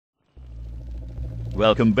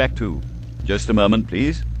Welcome back to... Just a moment,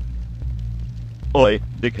 please. Oi,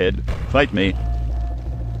 dickhead, fight me.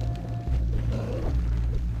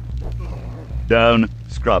 Down,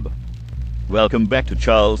 scrub. Welcome back to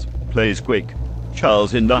Charles Plays QUAKE.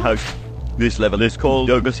 Charles in the house. This level is called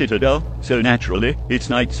Ogre Citadel, so naturally, it's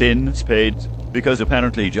knights in spades, because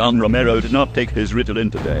apparently John Romero did not take his Ritalin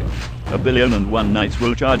today. 1,000,001 knights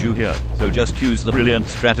will charge you here, so just use the brilliant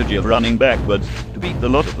strategy of running backwards to beat the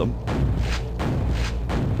lot of them.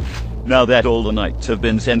 Now that all the knights have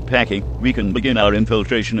been sent packing, we can begin our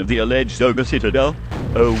infiltration of the alleged Ogre Citadel.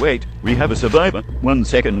 Oh wait, we have a survivor. 1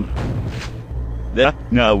 second. There,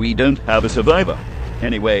 now we don't have a survivor.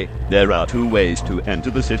 Anyway, there are 2 ways to enter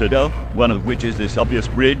the Citadel, one of which is this obvious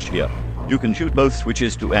bridge here. You can shoot both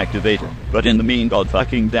switches to activate it, but in the mean god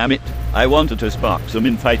fucking damn it, I wanted to spark some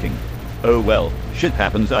infighting. Oh well, shit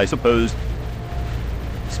happens I suppose.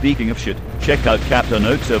 Speaking of shit, check out Captain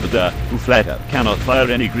Oaks over there, who flat out cannot fire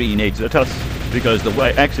any grenades at us, because the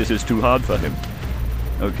Y-axis is too hard for him.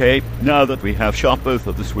 Okay, now that we have shot both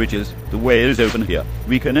of the switches, the way is open here.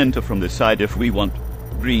 We can enter from this side if we want.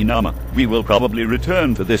 Green armor, we will probably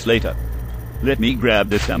return for this later. Let me grab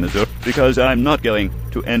this Amazon, because I'm not going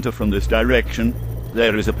to enter from this direction.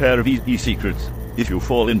 There is a pair of easy secrets. If you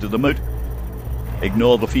fall into the moat,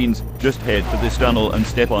 ignore the fiends, just head to this tunnel and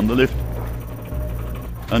step on the lift.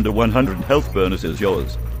 Under 100 health bonus is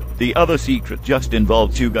yours. The other secret just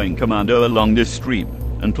involves you going commando along this stream,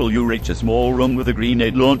 until you reach a small room with a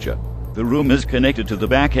grenade launcher. The room is connected to the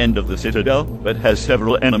back end of the Citadel, but has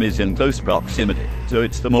several enemies in close proximity, so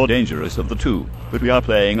it's the more dangerous of the 2. But we are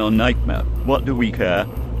playing on Nightmare. What do we care?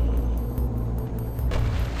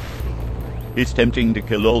 It's tempting to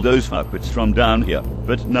kill all those fuckwits from down here,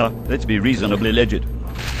 but no, let's be reasonably legit.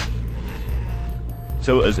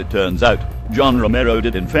 So as it turns out, John Romero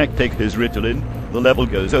did in fact take his Ritalin. The level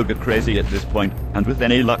goes ogre crazy at this point, and with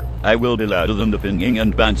any luck, I will be louder than the pinging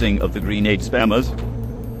and bouncing of the grenade spammers.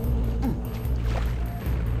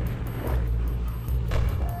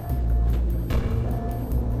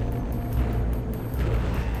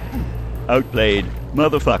 Outplayed,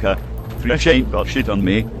 motherfucker. Thresh ain't got shit on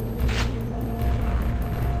me.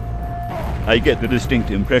 I get the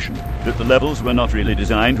distinct impression that the levels were not really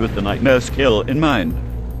designed with the Nightmare skill in mind.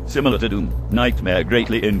 Similar to Doom, Nightmare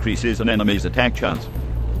greatly increases an enemy's attack chance.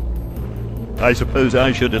 I suppose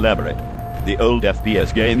I should elaborate. The old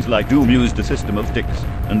FPS games like Doom used a system of ticks,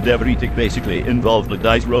 and every tick basically involved a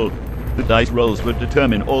dice roll. The dice rolls would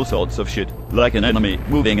determine all sorts of shit, like an enemy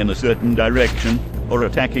moving in a certain direction, or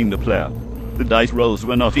attacking the player. The dice rolls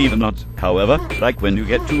were not even odds, however, like when you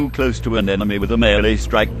get too close to an enemy with a melee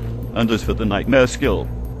strike. And as for the Nightmare skill,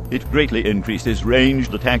 it greatly increases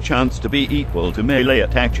ranged attack chance to be equal to melee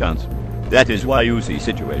attack chance. That is why you see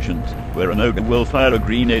situations where an ogre will fire a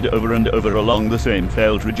grenade over and over along the same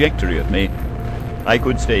failed trajectory at me. I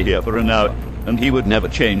could stay here for an hour, and he would never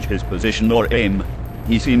change his position or aim.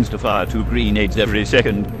 He seems to fire 2 grenades every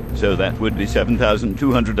second, so that would be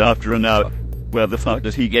 7,200 after an hour. Where the fuck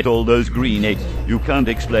does he get all those grenades? You can't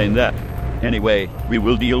explain that. Anyway, we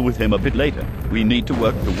will deal with him a bit later. We need to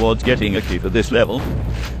work towards getting a key for this level,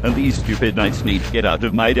 and these stupid knights need to get out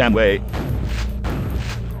of my damn way.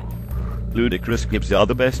 Ludicrous gibs are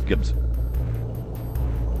the best gibs.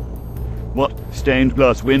 What? Stained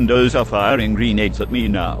glass windows are firing grenades at me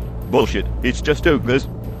now. Bullshit, it's just ogres.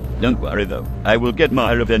 Don't worry though, I will get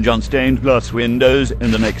my revenge on stained glass windows in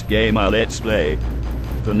the next game I'll let's play.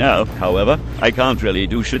 For now, however, I can't really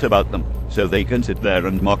do shit about them, so they can sit there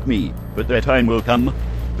and mock me, but their time will come.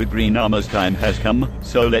 The green armor's time has come,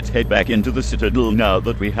 so let's head back into the Citadel now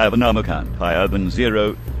that we have an armor count higher than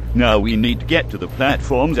 0. Now we need to get to the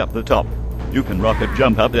platforms up the top. You can rocket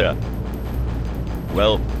jump up there.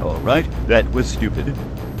 Well, alright, that was stupid.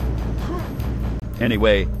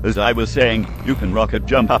 Anyway, as I was saying, you can rocket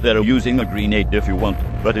jump up there using a grenade if you want,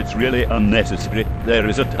 but it's really unnecessary. There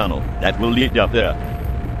is a tunnel that will lead up there.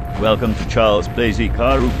 Welcome to Charles Plays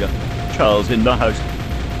Ikaruga. Charles in the house.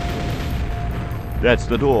 That's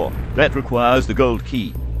the door. That requires the gold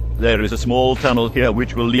key. There is a small tunnel here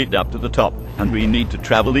which will lead up to the top, and we need to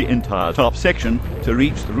travel the entire top section to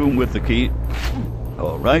reach the room with the key.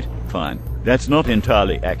 Alright, fine. That's not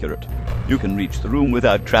entirely accurate. You can reach the room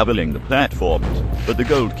without traveling the platforms, but the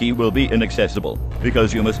gold key will be inaccessible,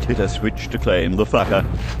 because you must hit a switch to claim the fucker.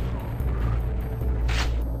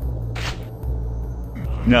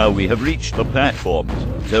 Now we have reached the platforms,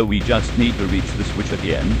 so we just need to reach the switch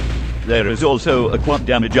again. There is also a quad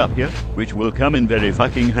damage up here, which will come in very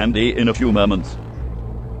fucking handy in a few moments.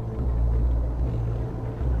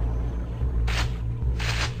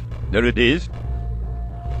 There it is.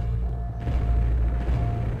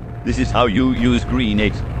 This is how you use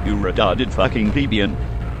grenades, you retarded fucking plebeian.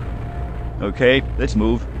 Okay, let's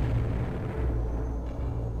move.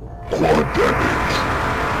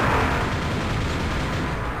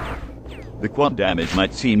 The quad damage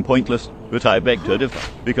might seem pointless, but I beg to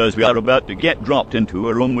differ, because we are about to get dropped into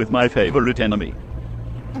a room with my favorite enemy.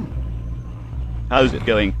 How's it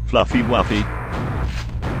going, Fluffy Wuffy?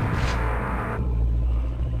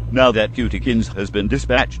 Now that Cutikins has been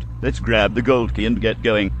dispatched, let's grab the gold key and get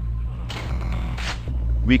going.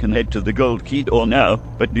 We can head to the gold key door now,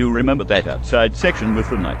 but do remember that outside section with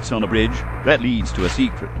the knights on a bridge? That leads to a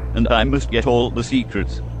secret, and I must get all the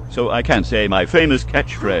secrets, so I can say my famous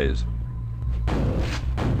catchphrase.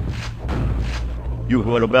 You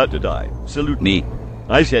who are about to die, salute me.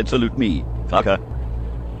 I said salute me, fucker.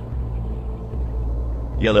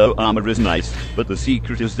 Yellow armor is nice, but the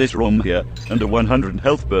secret is this room here, and a 100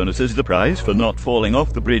 health bonus is the prize for not falling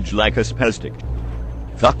off the bridge like a spastic.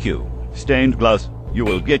 Fuck you. Stained glass, you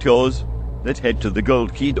will get yours. Let's head to the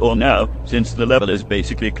gold key door now, since the level is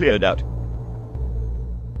basically cleared out.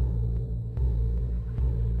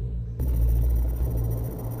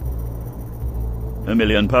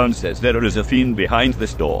 £1,000,000 says there is a fiend behind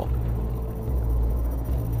this door.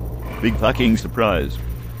 Big fucking surprise.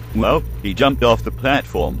 Well, he jumped off the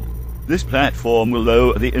platform. This platform will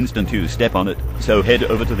lower the instant you step on it, so head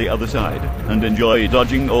over to the other side, and enjoy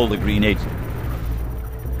dodging all the grenades.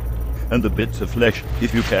 And the bits of flesh,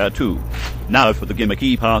 if you care too. Now for the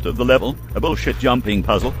gimmicky part of the level, a bullshit jumping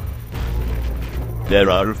puzzle. There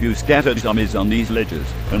are a few scattered zombies on these ledges,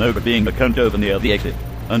 an ogre being a cunt over near the exit,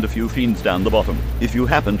 and a few fiends down the bottom. If you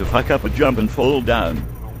happen to fuck up a jump and fall down,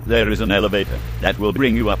 there is an elevator that will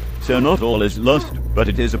bring you up, so not all is lost, but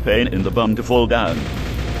it is a pain in the bum to fall down.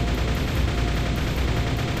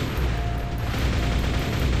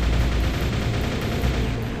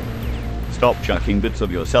 Stop chucking bits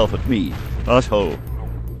of yourself at me, asshole.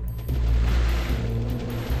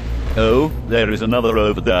 Oh, there is another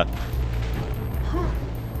over there.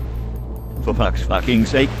 For fuck's fucking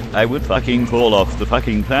sake, I would fucking fall off the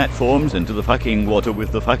fucking platforms into the fucking water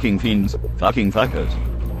with the fucking fiends, fucking fuckers.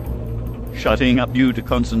 Shutting up due to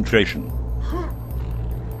concentration.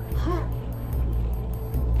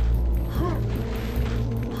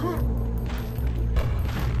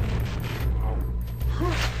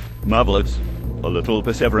 Marvelous. A little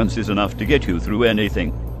perseverance is enough to get you through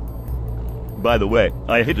anything. By the way,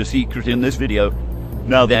 I hid a secret in this video.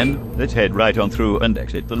 Now then, let's head right on through and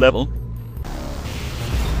exit the level.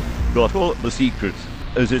 Got all the secrets,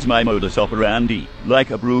 as is my modus operandi, like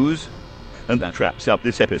a bruise. And that wraps up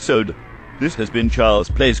this episode. This has been Charles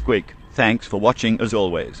Plays Quake. Thanks for watching as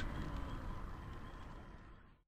always.